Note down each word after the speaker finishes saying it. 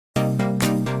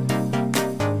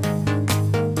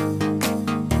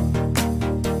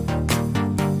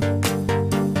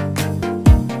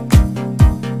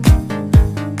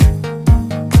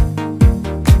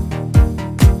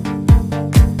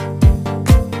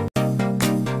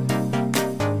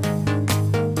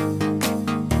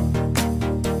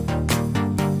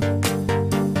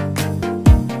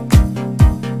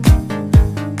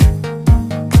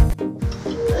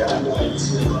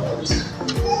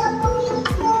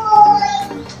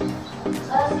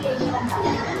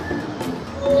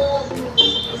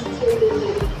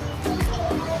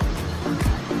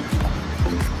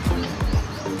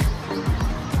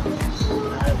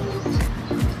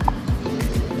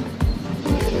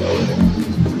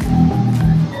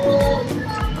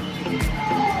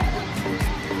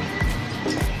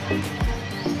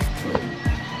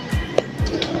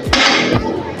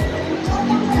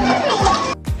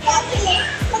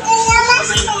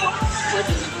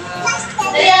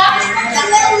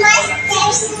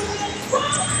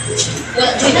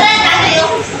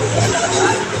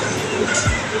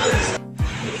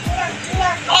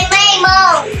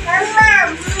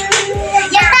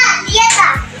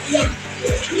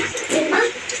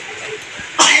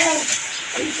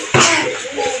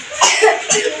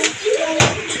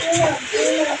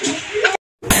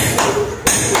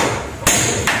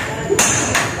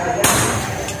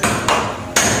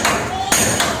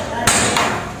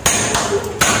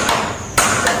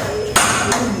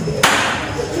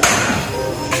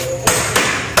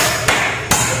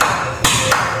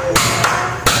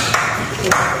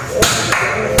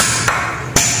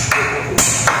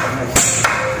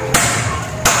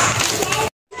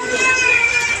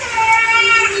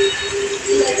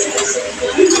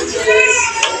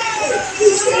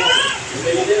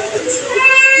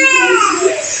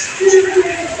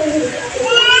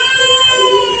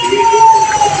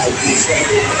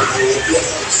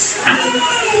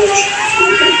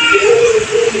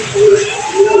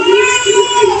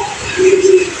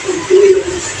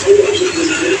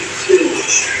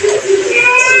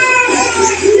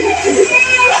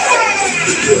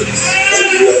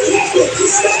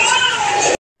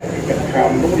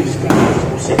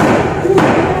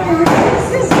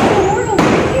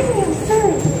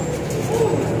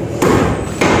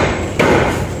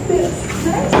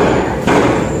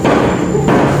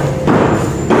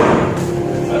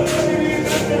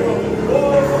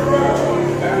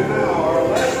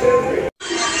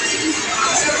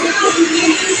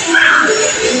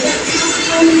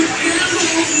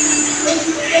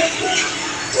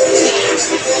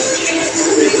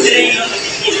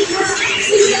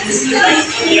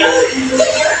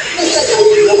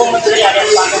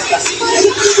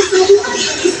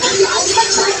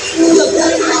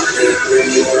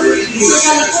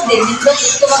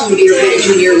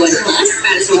Junior 1 Plus,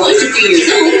 para sa 1 to 3 years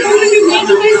old, at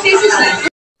 195 pesos lang.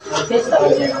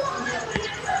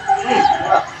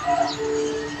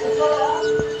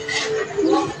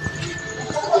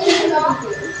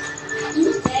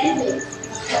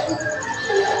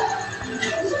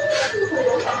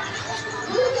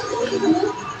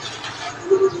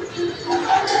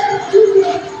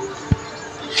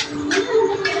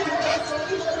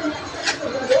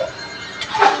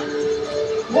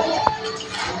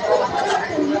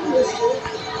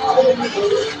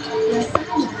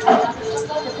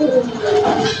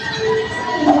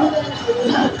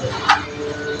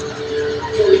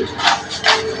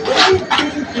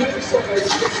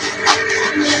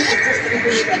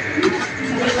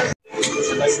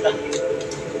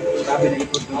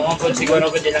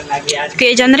 Siguro ko din lang lagi yan.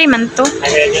 Kuya John Ray man to.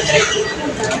 Kuya John Ray.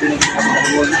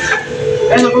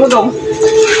 Ano ko dong?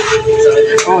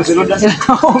 Oh, sunod na sila.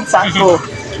 Sakto.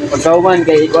 Pagkauman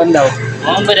kay Ikuan daw.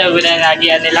 Oo, bada-bada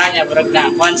lagi yan nila niya. Pero na,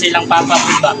 kuhan silang papa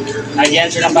ba? Lagi yan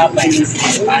silang papa.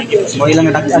 Mo ilang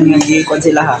natakan nga Ikuan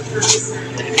sila ha.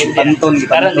 Panton,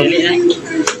 parang dili na.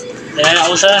 Dala na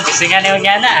uso. Singa niyo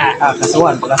nga na ah.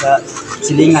 Kasuhan. Pagka sa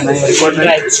silingan na yung report.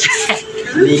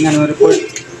 Silingan yung report.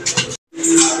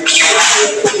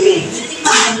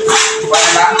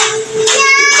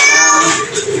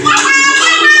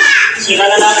 Sila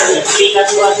na natin, pikas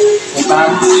ko.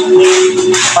 Utang,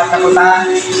 dapat na utang.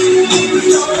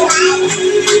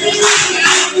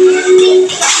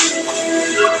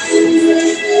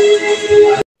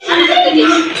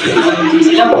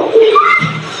 Sila mo.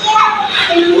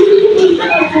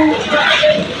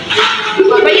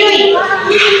 Bayoy!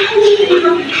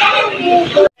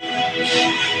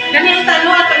 Ganyan talo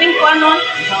ato ning kuan non.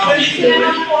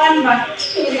 Ganyan kuan ba?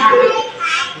 Sila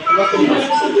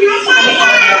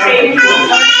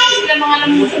mga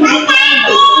lamusan.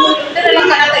 Pero lang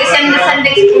ka ato isang na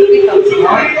Sunday school dito.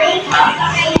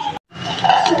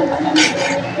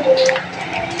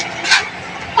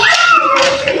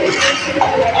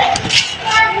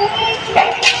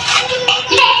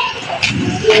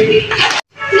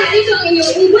 Narito ang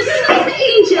inyong ubos ng mga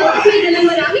angel at may dalang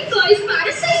maraming toys para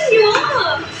sa inyo.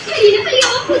 Hindi na kayo,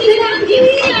 kundi na lang ang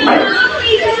gift niya.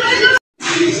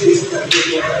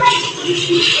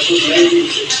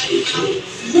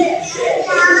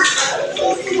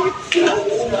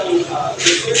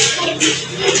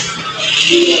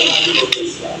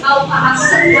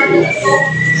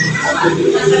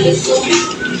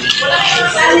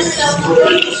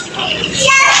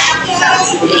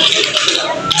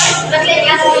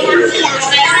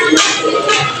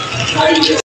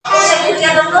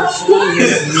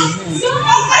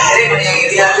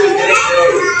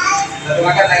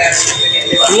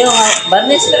 Yung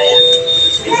barnes lah ya.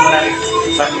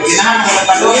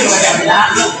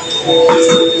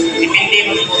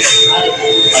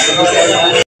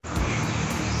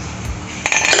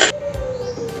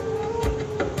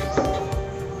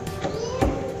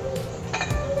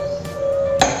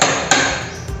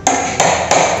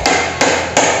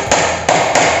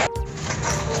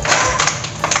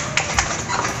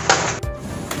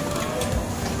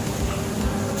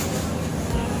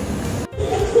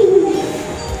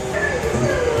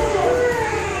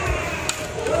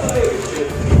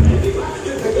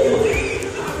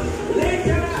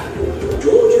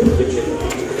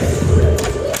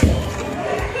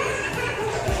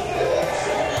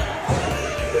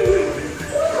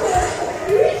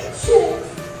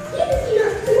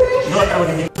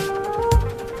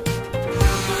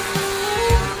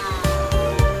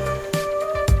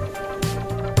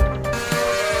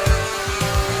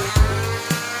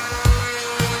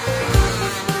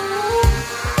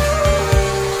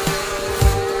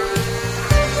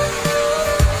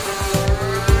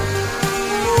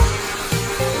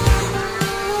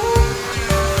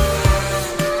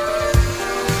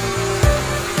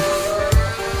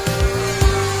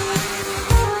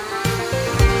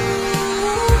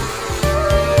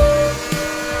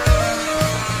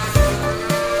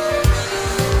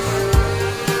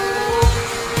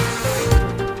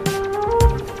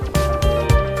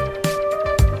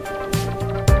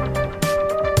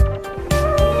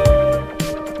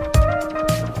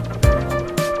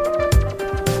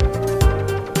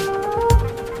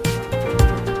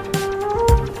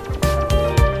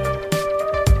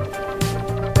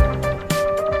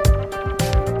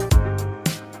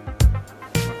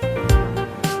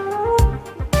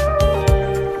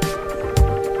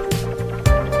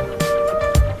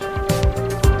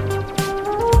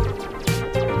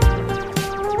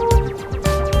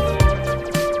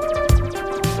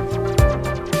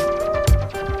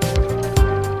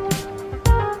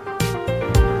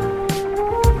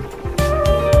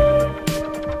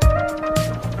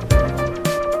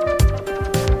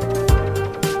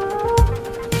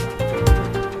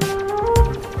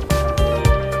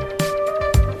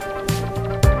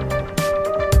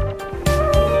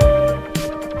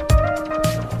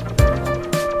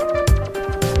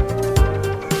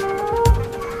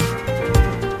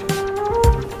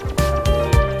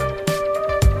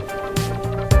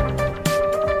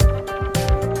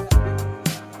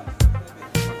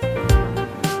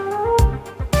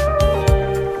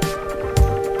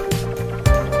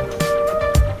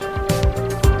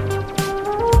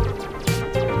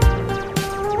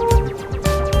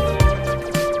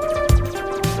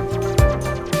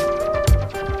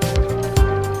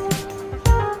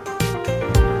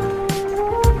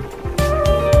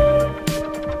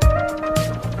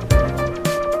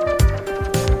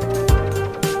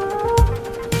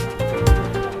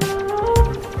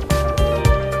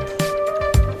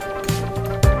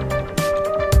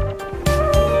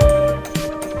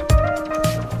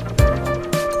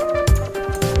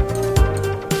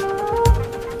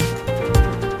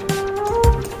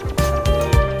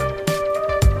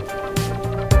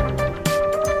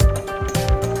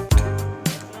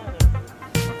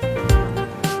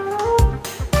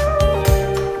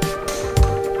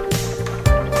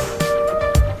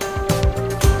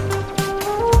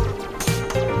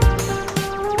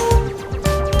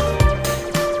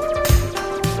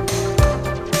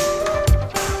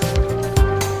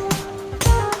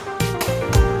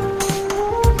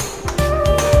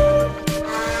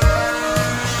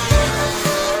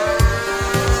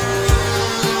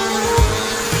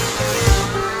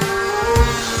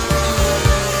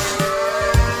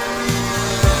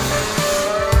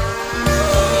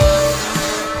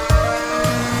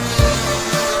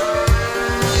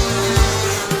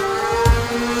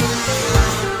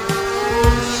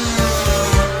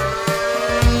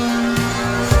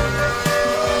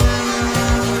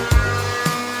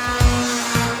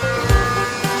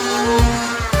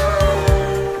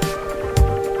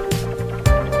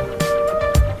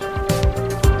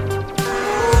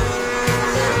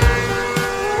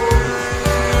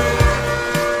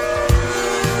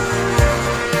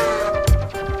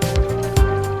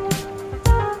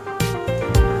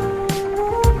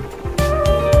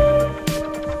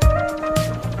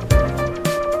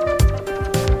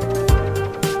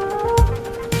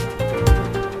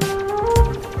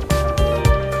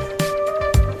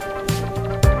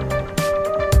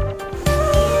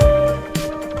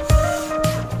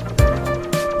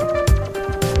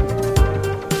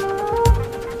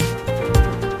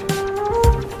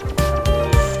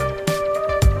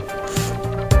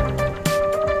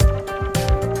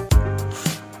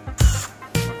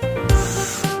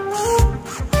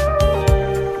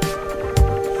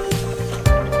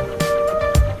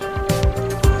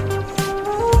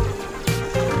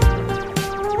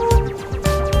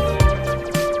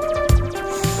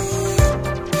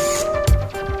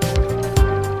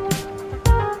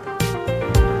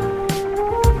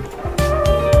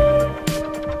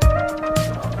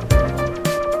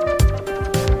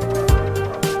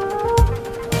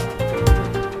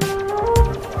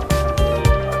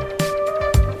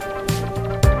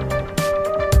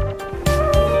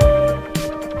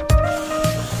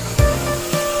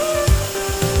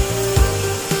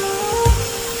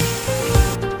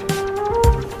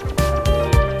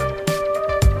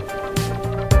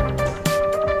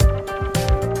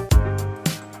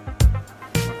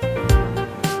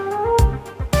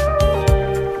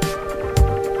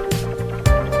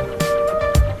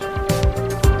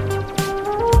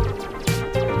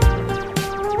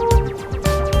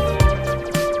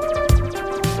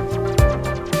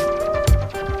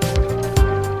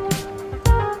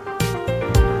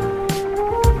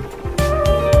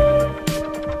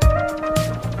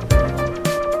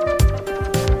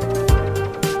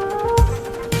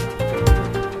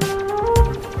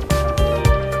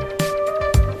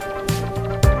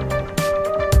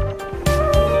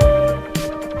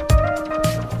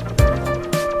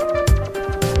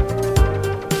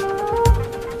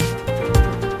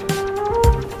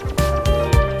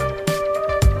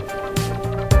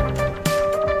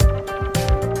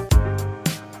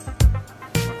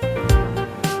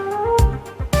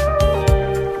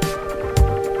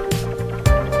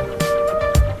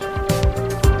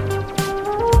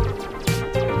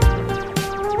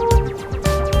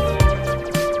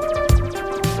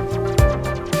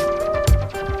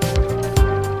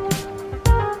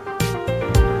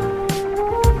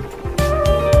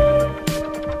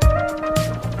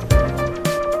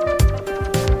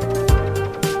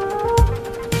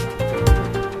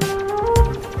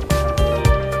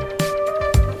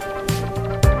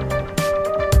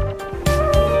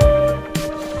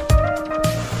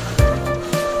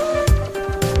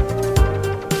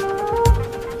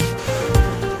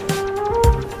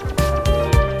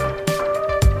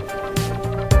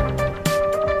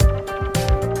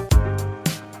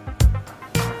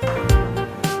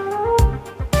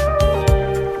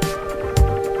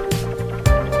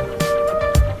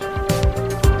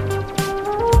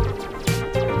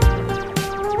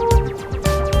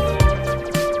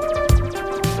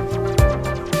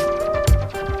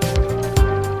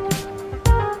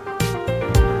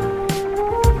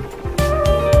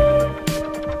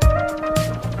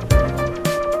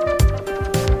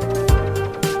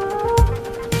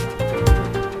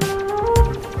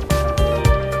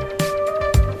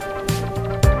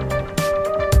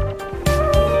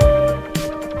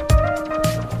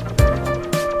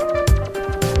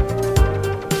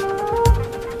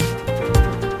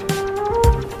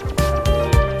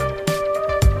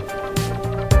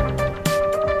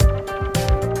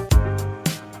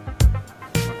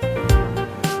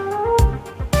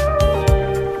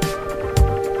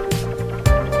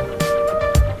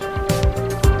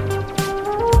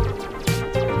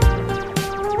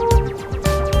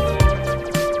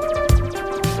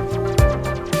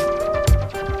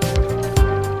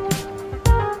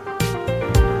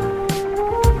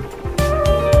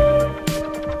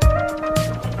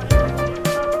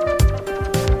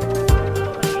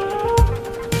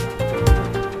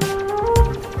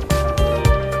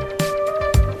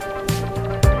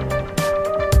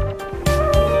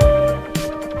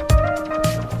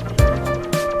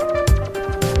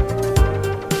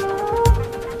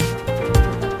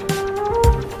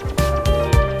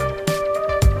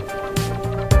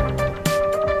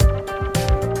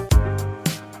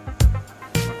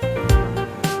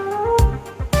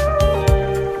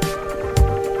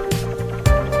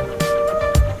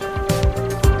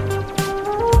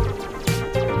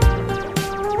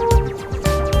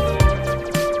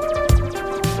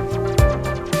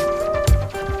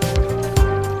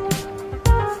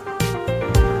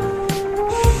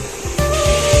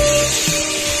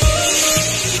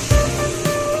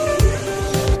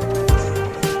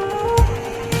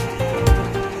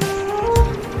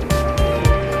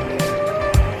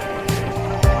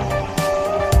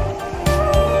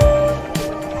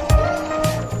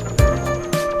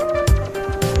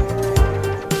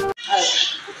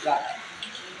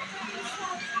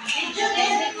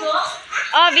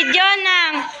 Oh, video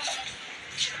nang.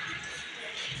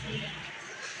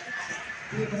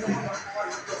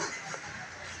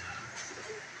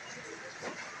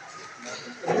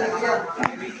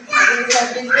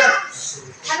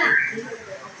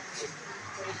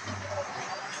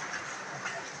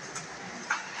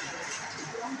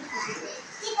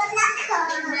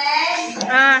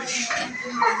 Ah.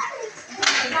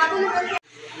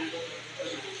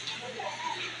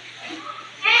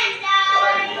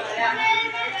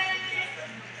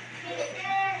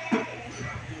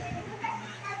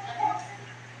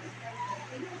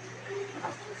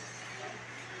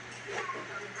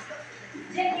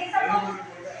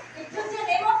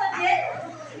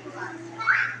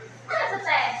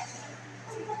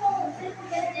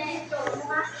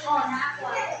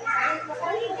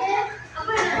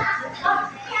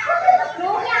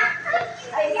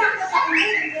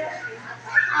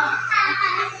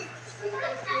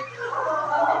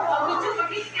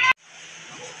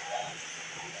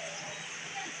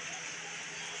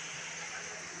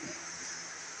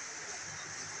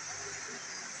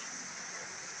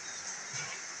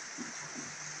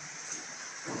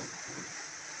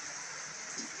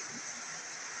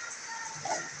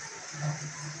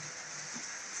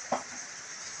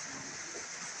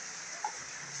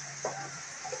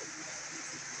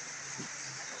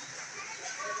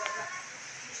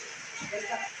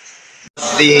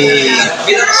 The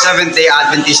Seventh-day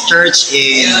Adventist Church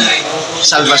in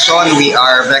Salvacion. We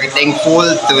are very thankful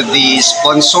to the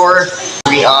sponsor.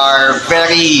 We are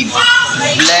very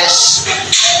blessed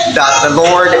that the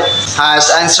Lord has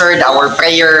answered our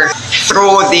prayer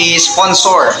through the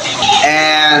sponsor.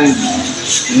 And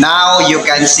now you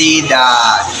can see the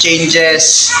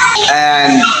changes,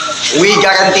 and we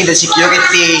guarantee the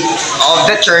security of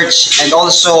the church, and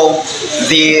also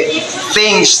the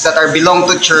things that are belong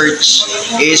to church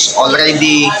is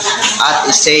already at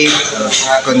a safe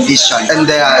condition. And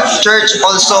the church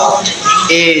also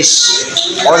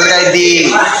is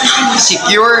already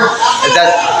secure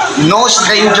that no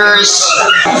strangers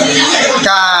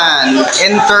can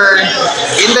enter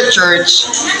in the church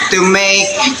to make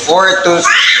or to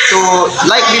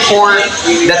like before,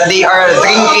 that they are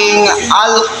drinking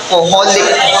alcoholic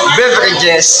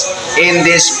beverages in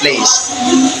this place.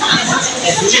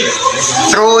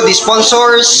 Through the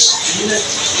sponsors,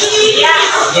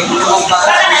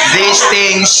 these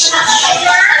things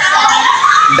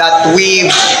that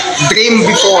we've dreamed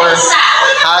before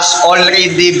has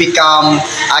already become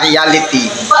a reality.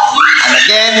 And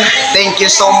again, thank you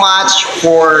so much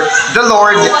for the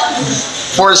Lord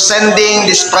for sending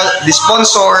the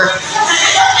sponsor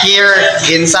here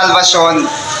in Salvacion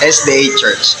SDA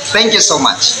Church. Thank you so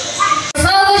much.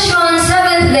 Salvacion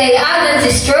Seventh-day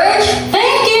Adventist Church.